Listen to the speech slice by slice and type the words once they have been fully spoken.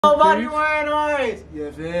Nobody wearing orange.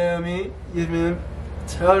 You feel me? You feel me?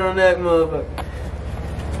 Turtleneck motherfucker.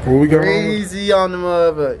 What we got Crazy on the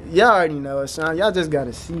motherfucker. Y'all already know it, son. Y'all just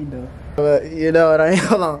gotta see though. But you know what I ain't.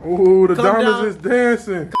 Hold on. Ooh, the diamonds is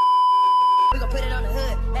dancing. We gon' put it on the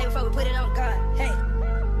hood. Hey, before we put it on God. Hey.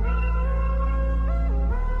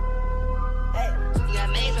 Hey, you got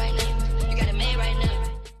made right now. You got it made right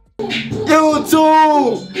now.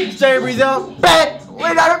 YouTube! Straight Breeze up. Back!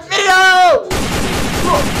 We got a video!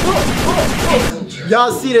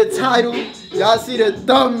 Y'all see the title? Y'all see the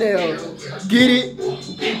thumbnail? Get it?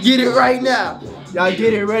 Get it right now. Y'all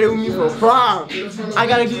get it ready with me for prom. I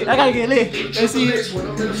gotta get lit. Let's see it.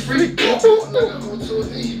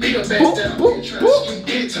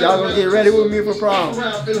 Y'all gonna get ready with me for prom.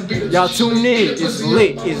 Y'all tune in. It's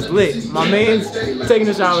lit. It's lit. My man's taking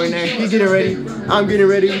a shower in there. He getting ready. I'm getting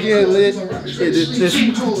ready. We getting lit.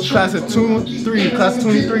 This class of 23. Class of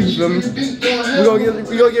 23. You feel me?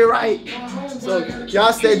 We gonna get right. So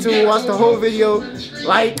y'all stay tuned. Watch the whole video.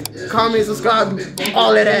 Like, comment, subscribe,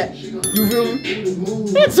 all of that. You feel me?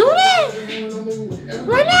 Let's tune in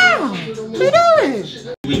right now. What we doing?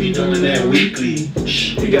 We be doing that weekly.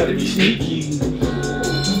 We gotta be sneaky.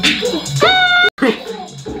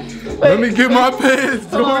 Let me get my pants.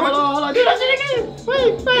 Hold on. Do that shit again.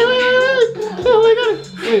 Wait. Oh my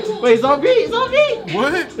god. Wait, it's on beat. It's on beat.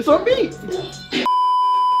 What? It's on beat.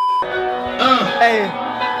 Hey,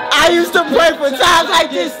 I used to pray for times like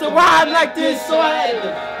this, to rhyme like this, so I had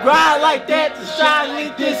to grind like that, to shine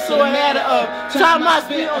like this, so I had to try my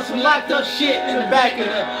spit on some locked up shit in the back of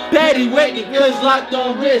the paddy waiting, goods locked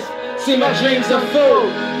on wrist. See my dreams unfold,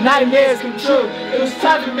 nightmares come true. It was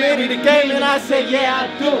time for me to the game and I said, yeah I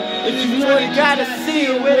do. If you really gotta see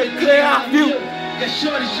it with a clear eye view. That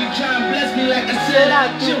shorty, she tryna bless me like I Said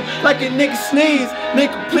I do, like a nigga sneeze,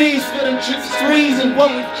 nigga please for them tricks, trees and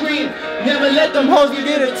what we cream. Never let them hoes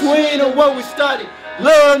get a twin or what we started.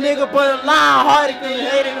 Little nigga, but I'm lying hearted, cause they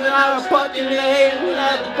hate it when I'm fucking, they hate it when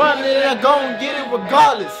I have to button it, I go and get it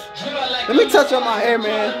regardless. Let me touch on my hair,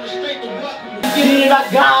 man. Get it, I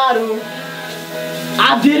got him.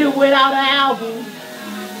 I did it without an album.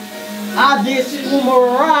 I did shit with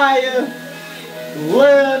Mariah.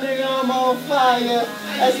 Little nigga, I'm on fire.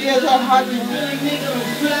 That's because I'm hot. Really nigga, I'm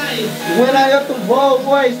flying. When I got the bold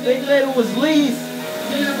voice, they said it was least.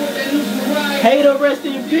 Hater, rest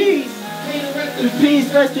in peace.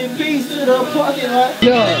 Rest in peace to the parking lot.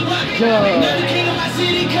 Never king of my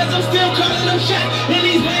city, cause I'm still calling them shot. And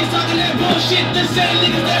these ways talking that bullshit, the same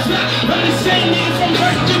niggas that's not. I'm the same niggas from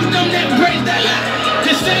birth to them that praise that lie.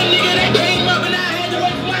 The same nigga that came up and I had to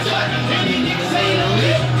wait for my spot. And these niggas ain't on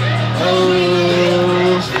me.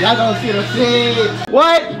 Y'all gonna see the feed.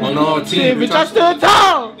 What? On all 10, bitch, I stood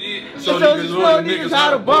tall. So niggas how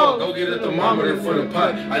to ball. Go get a thermometer for the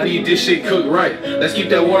pot. I need this shit cooked right. Let's keep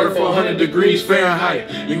that water for 100 degrees Fahrenheit.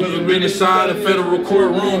 You ever been inside a federal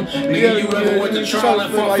courtroom? Nigga, you ever went to trial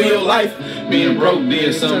and fought for your life? Being broke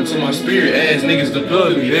did something to my spirit. Ass niggas to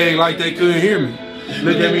plug me. They ain't like they couldn't hear me.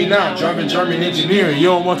 Look at me now, driving German engineering. You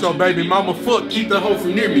don't want your baby mama fuck, keep the hoe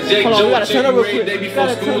from near me. Jake Joe, check me raid day before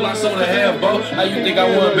school, I sold a half boat. How you think I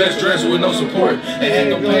won best dress with no support? And had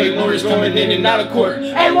them paid lawyers coming in and out of court.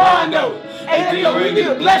 Hey, Wando! Hey, we need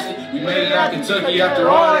a blessing. We made it out Kentucky after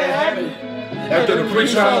all that happened. After the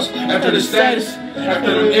pre-trials, after the status,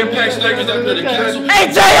 after the impact statements, after the castle.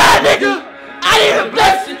 Hey, J.I. nigga! I need a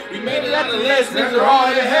blessing! We made it out the lesson after all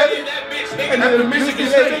that happened. And after Michigan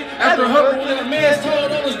State, after Hubbard, when the man's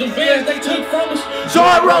told on us, the vans they took from us. So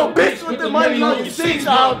I wrote, bitch, with the money on your seats.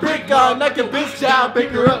 I'll brick on, knock your bitch down, pick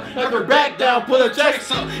her up, knock her back down, pull her checks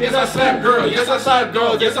up. Yes, I slap girl, yes, I slap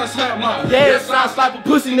girl, yes, I slap mom. Yes, I slap a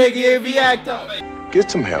pussy nigga if he act up. Get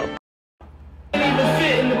some help.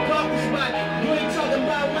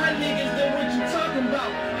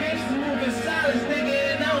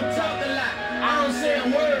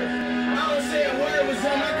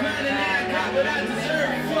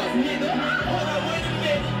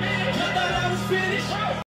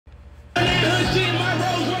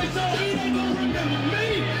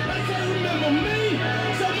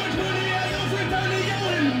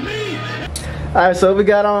 Alright, so we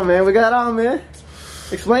got on, man.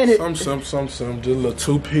 Explain it. Some. Just a little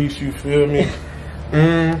two-piece, you feel me?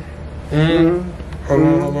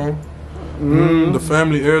 Hold on. The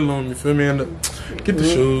family heirloom, you feel me? And get the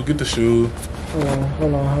shoe.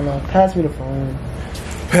 Hold on. Pass me the phone.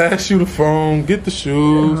 Pass you the phone. Get the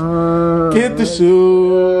shoes. Get the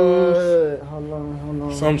shoes. Hold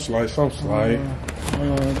on. Some slight. Okay.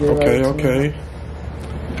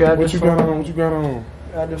 What you got on?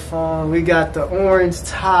 Got the phone. We got the orange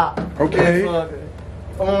top. Okay.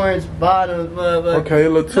 orange bottoms, motherfucker. Okay, a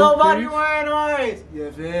little two Nobody piece. wearing orange.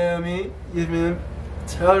 You feel me? You feel me?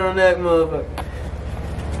 Turtleneck, motherfucker.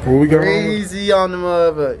 What we got on? Crazy on the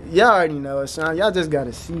motherfucker. Y'all already know it, son. Y'all just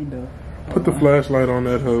gotta see though. Put the flashlight on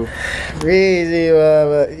that hoe. Crazy,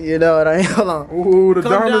 motherfucker. You know what I mean? Hold on. Ooh, the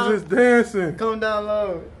Come diamonds down. is dancing. Come down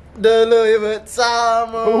low. The little bit time,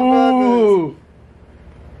 motherfuckers. Ooh.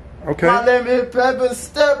 My Okay. lemon pepper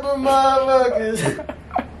stepper, motherfuckers.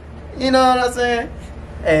 You know what I'm saying?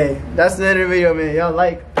 Hey, that's the end of the video, man. Y'all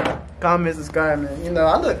like, comment, subscribe, man. You know,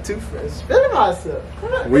 I look too fresh. Feeling myself.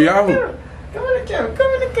 We out. Come in the camera.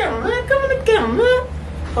 Come in the camera, man. Come in the camera, man.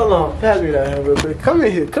 Hold on. Pass me that hand real quick. Come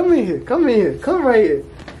in here. Come in here. Come in here. Come right here.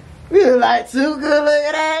 We look like too good. Look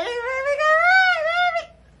at that.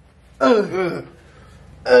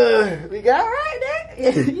 We got right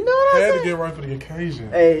there. You know what I'm Had to saying? get right for the occasion.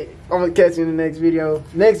 Hey, I'm gonna catch you in the next video.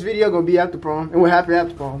 Next video gonna be after prom, and we're happy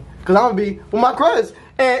after prom. Cause I'm gonna be with my crush,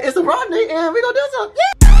 and it's a prom date, and we gonna do something.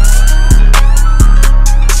 Yeah.